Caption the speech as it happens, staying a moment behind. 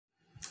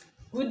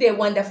Good day,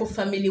 wonderful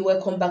family.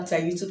 Welcome back to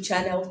our YouTube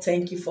channel.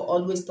 Thank you for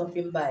always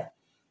stopping by.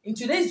 In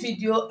today's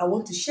video, I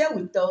want to share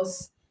with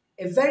us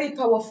a very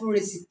powerful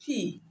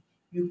recipe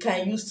you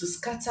can use to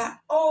scatter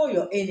all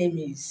your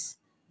enemies.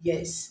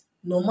 Yes,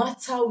 no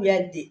matter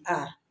where they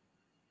are,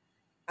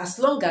 as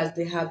long as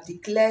they have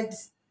declared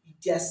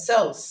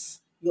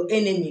themselves your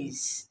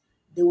enemies,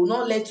 they will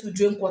not let you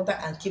drink water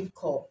and keep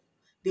calm.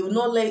 They will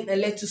not let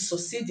you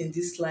succeed in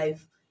this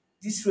life.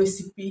 This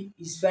recipe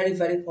is very,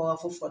 very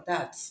powerful for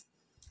that.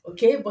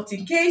 Okay, but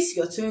in case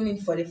you're tuning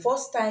in for the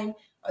first time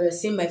or you're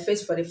seeing my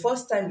face for the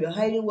first time, you're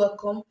highly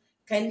welcome.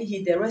 Kindly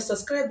hit the red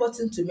subscribe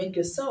button to make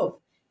yourself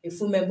a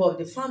full member of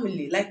the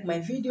family. Like my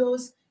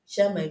videos,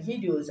 share my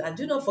videos, and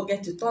do not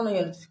forget to turn on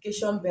your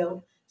notification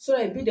bell so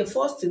that you'll be the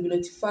first to be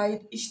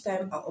notified each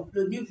time I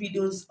upload new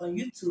videos on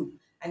YouTube.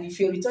 And if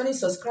you're a returning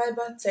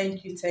subscriber,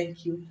 thank you,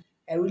 thank you.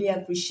 I really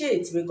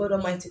appreciate. May God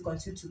Almighty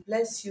continue to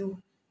bless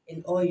you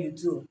in all you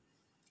do.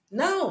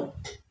 Now,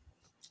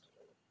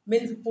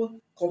 many people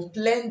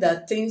complain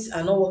that things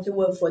are not working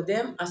well for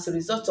them as a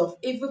result of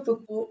evil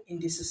people in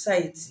the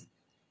society.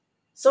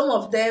 Some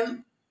of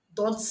them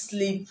don't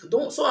sleep,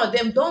 some of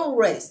them don't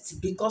rest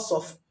because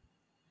of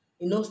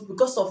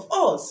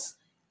us.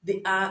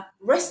 They are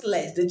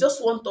restless. They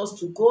just want us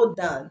to go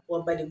down,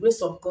 but by the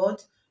grace of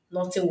God,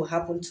 nothing will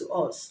happen to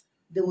us.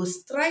 They will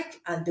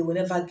strike and they will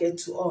never get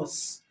to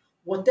us.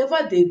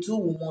 Whatever they do,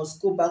 we must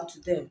go back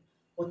to them.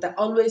 But I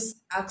always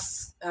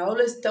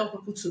tell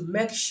people to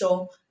make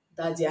sure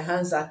that their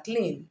hands are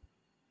clean.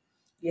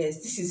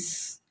 Yes, this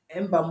is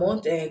Ember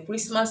month,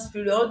 Christmas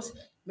period.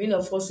 Many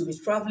of us will be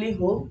traveling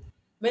home.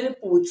 Many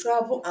people will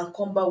travel and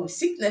come back with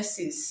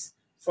sicknesses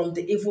from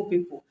the evil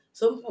people.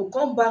 Some people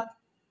come back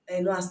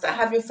and start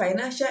having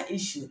financial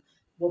issue.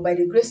 But by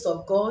the grace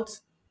of God,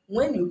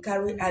 when you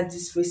carry out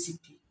this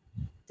recipe,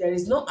 there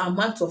is no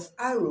amount of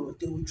arrow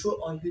they will throw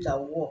on you that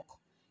will work.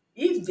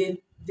 If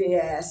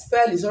their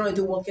spell is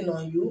already working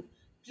on you,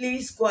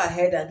 please go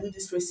ahead and do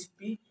this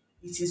recipe.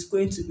 It is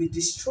going to be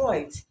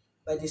destroyed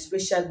by the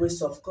special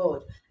grace of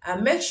God.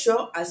 And make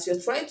sure, as you're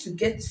trying to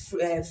get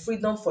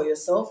freedom for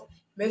yourself,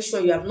 make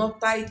sure you have not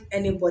tied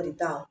anybody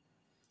down.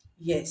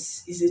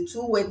 Yes, it's a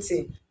two-way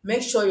thing.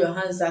 Make sure your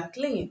hands are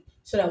clean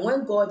so that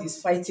when God is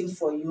fighting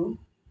for you,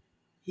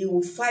 he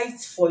will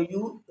fight for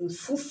you in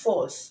full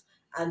force,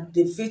 and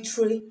the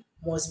victory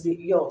must be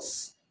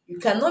yours. You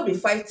cannot be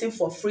fighting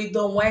for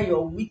freedom while you're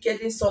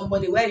wickeding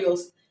somebody, while you're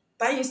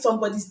tying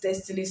somebody's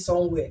destiny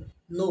somewhere.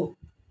 No,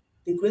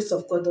 the grace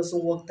of God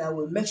doesn't work that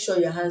way. Make sure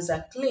your hands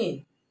are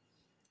clean.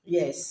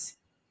 Yes.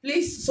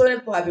 Please, so many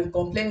people have been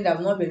complaining that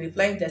I've not been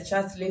replying their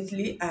chat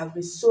lately. I've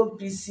been so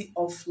busy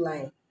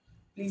offline.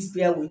 Please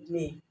bear with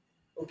me.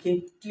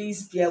 Okay,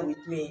 please bear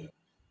with me.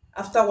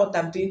 After what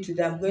I'm doing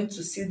today, I'm going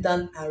to sit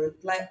down and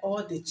reply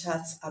all the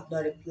chats I've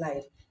not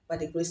replied by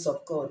the grace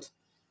of God.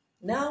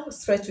 Now,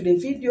 straight to the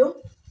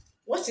video.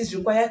 What is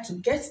required to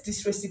get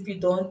this recipe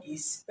done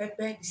is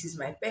pepper. This is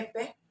my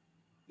pepper.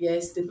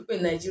 Yes, the people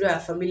in Nigeria are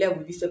familiar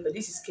with this pepper.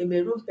 This is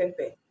Cameroon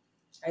pepper.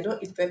 I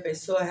don't eat pepper,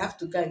 so I have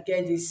to go and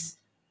get this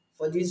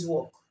for this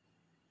work.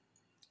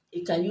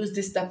 You can use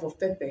this type of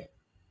pepper,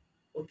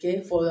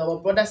 okay, for our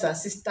brothers and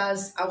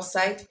sisters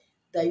outside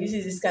that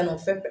uses this kind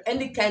of pepper.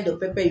 Any kind of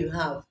pepper you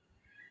have,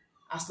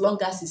 as long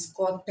as it's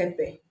called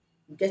pepper,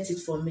 you get it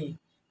from me.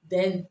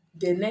 Then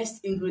the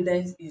next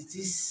ingredient is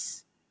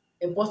this,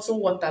 a bottle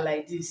water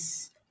like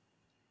this.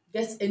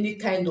 Get any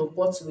kind of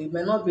bottle. It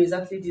may not be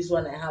exactly this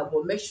one I have,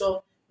 but make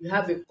sure you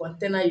have a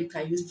container you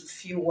can use to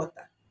fill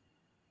water.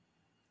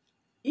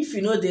 If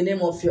you know the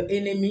name of your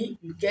enemy,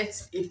 you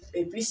get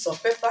a piece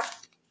of paper.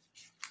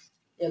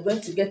 You're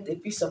going to get a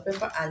piece of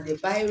paper and a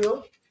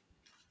biro.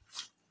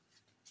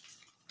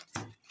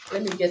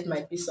 Let me get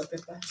my piece of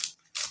paper.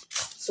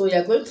 So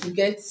you're going to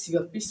get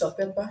your piece of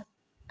paper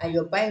and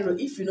your biro.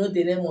 If you know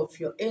the name of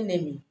your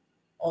enemy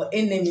or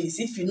enemies,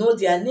 if you know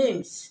their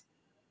names,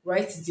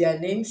 write their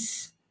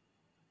names.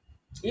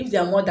 If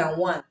there are more than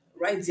one,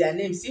 write their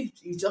names. If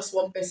it's just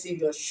one person,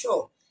 you're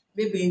sure.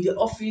 Maybe in the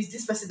office,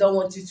 this person don't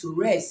want you to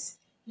rest.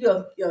 He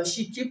or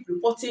she keep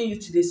reporting you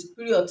to the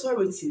superior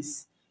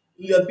authorities.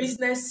 In your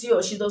business, he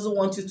or she doesn't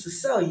want you to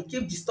sell. He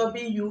keep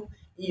disturbing you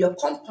in your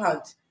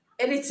compound.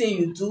 Anything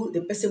you do,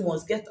 the person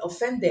must get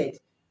offended.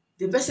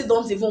 The person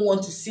don't even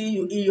want to see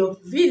you in your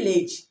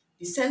village.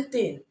 The same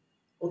thing.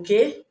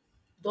 Okay?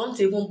 Don't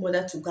even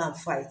bother to go and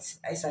fight.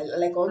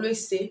 Like I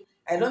always say,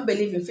 I don't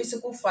believe in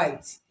physical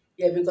fight.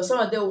 Yeah, because some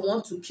of them will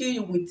want to kill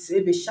you with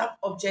maybe sharp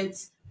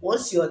objects.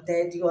 Once you're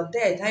dead, you're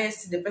dead.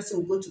 Highest, the person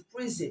will go to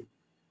prison.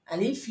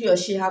 And if he or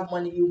she have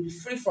money, you'll be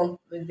free from,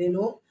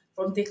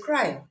 from the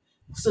crime.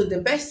 So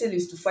the best thing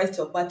is to fight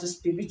your battle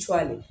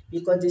spiritually,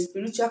 because the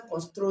spiritual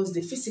controls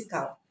the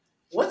physical.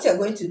 What you're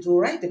going to do,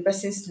 write the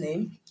person's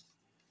name.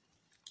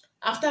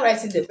 After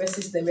writing the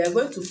person's name, you're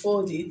going to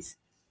fold it,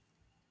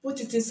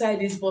 put it inside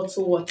this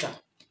bottle water.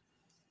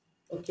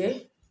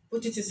 Okay?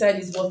 Put it inside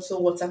this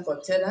bottle water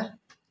container.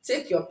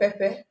 Take your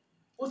pepper,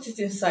 put it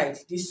inside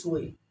this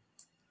way.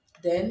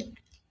 Then,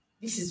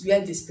 this is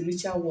where the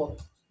spiritual work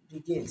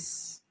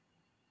begins.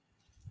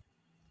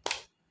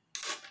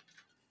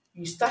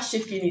 You start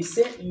shaking it,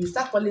 say you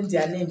start calling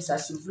their names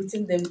as you've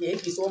written them here.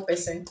 If it's one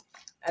person,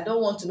 I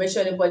don't want to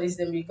mention anybody's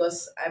name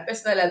because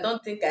I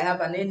don't think I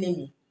have an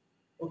enemy.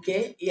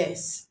 Okay,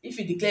 yes. If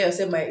you declare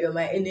yourself you're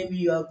my enemy,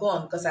 you are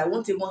gone because I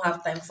won't even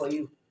have time for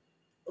you.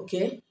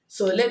 Okay,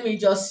 so let me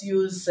just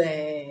use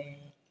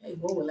hey,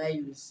 what will I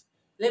use?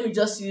 Let me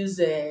just use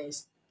hey,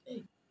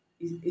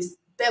 it's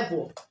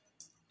Tebo,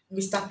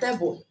 Mr.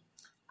 Tebo.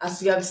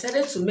 As you have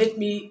decided to make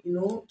me,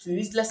 to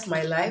useless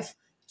my life,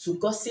 to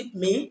gossip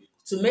me,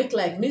 to make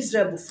life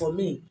miserable for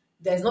me,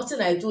 there's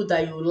nothing I do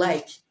that you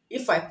like.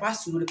 If I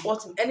pass, you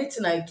report me.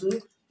 Anything I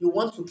do, you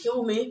want to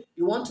kill me,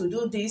 you want to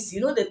do this.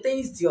 You know the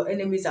things your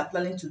enemies are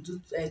planning to do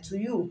to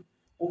you.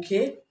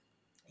 Okay?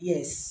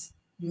 Yes.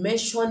 You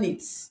mention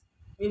it.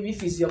 Maybe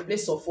if it's your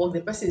place of work,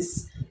 the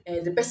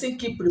person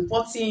keep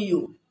reporting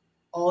you,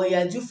 or you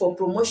are due for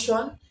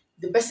promotion,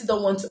 the person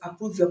don't want to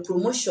approve your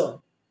promotion,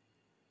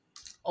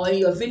 or in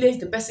your village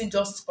the person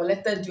just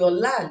collected your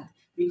land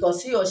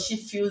because he or she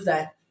feels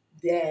that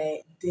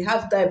they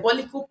have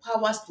diabolical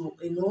powers to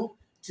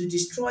to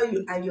destroy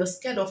you, and you're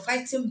scared of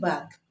fighting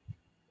back.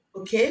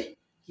 Okay,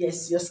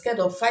 yes, you're scared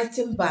of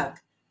fighting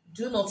back.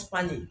 Do not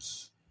panic.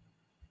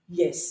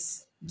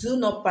 Yes, do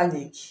not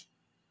panic.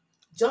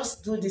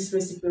 Just do this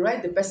recipe,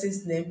 write the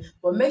person's name,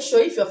 but make sure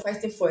if you're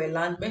fighting for a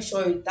land, make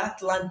sure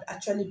that land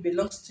actually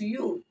belongs to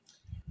you.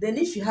 Then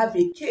if you have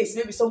a case,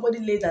 maybe somebody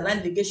laid an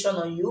allegation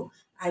on you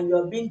and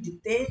you're being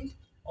detained,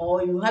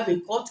 or you have a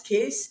court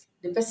case,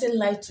 the person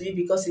lied to you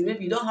because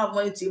maybe you don't have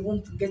money to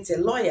even get a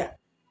lawyer.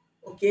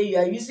 Okay, you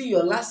are using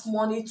your last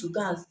money to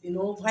go and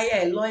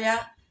hire a lawyer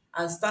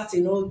and start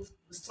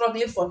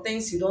struggling for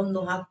things you don't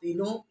know how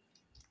to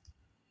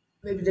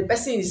maybe the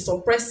person is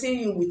suppressing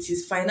you with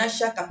his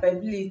financial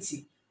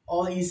capability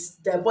or his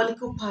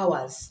diabolical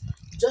powers.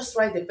 Just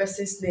write the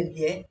person's name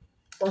here.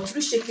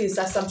 Continue shaking it.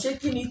 As I'm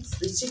shaking it,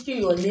 shaking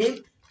your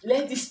name,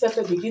 let this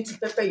pepper begin to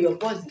pepper your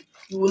body.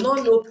 You will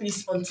not know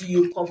peace until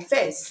you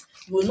confess.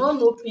 You will not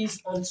know peace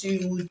until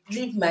you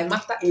leave my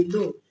matter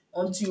alone,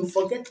 until you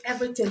forget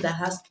everything that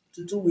has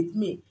to do with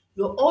me.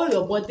 All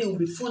your body will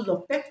be full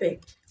of pepper.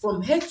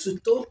 From head to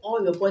toe,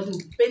 all your body will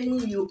be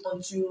paining you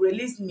until you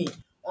release me,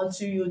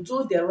 until you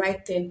do the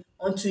right thing,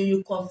 until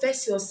you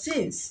confess your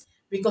sins.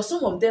 Because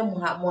some of them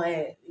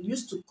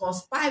used to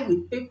conspire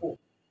with people.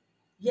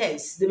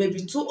 Yes, there may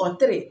be two or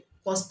three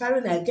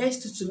conspiring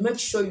against you to make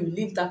sure you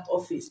leave that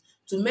office,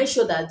 to make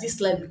sure that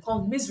this life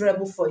becomes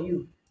miserable for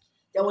you.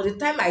 There was a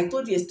time I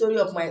told you a story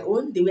of my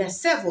own. They were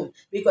seven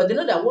because they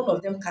know that one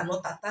of them cannot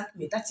attack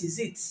me. That is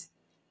it.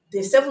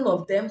 The seven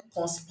of them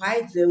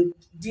conspired, they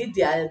did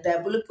their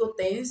diabolical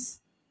things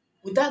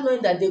without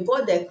knowing that the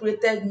God that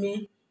created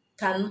me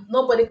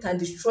nobody can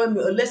destroy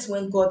me unless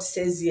when God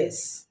says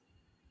yes.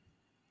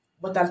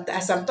 But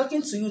as I'm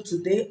talking to you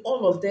today,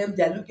 all of them,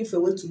 they are looking for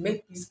a way to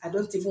make peace. I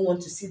don't even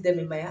want to see them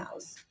in my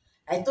house.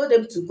 I told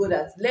them to go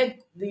that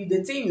let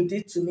the thing you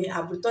did to me,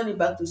 I've returned it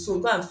back to you. So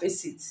go and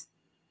face it.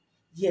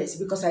 Yes,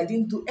 because I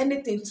didn't do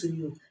anything to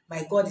you.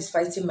 My God is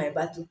fighting my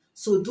battle.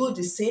 So do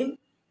the same.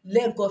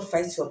 Let God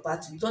fight your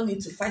battle. You don't need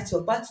to fight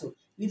your battle.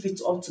 Leave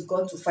it up to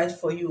God to fight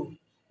for you.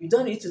 You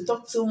don't need to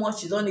talk too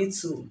much. You don't need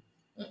to.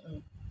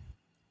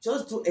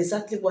 Just do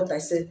exactly what I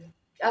said.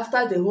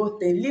 After the whole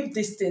thing, leave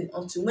this thing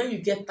until when you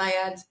get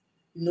tired,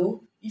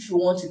 if you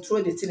want to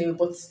throw the thing away.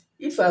 But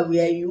if I were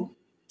you,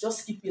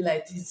 just keep it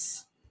like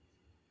this.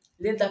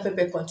 Let that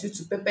pepper continue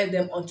to pepper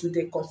them until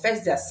they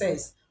confess their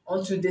sins,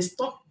 until they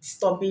stop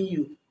disturbing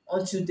you,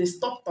 until they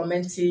stop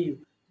tormenting you.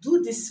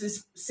 Do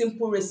this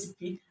simple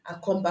recipe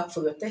and come back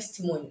for your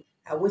testimony.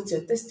 I wait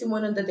your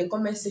testimony under the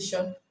comment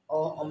section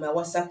or on my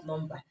WhatsApp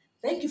number.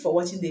 Thank you for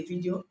watching the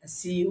video and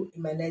see you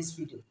in my next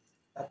video.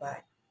 Bye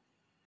bye.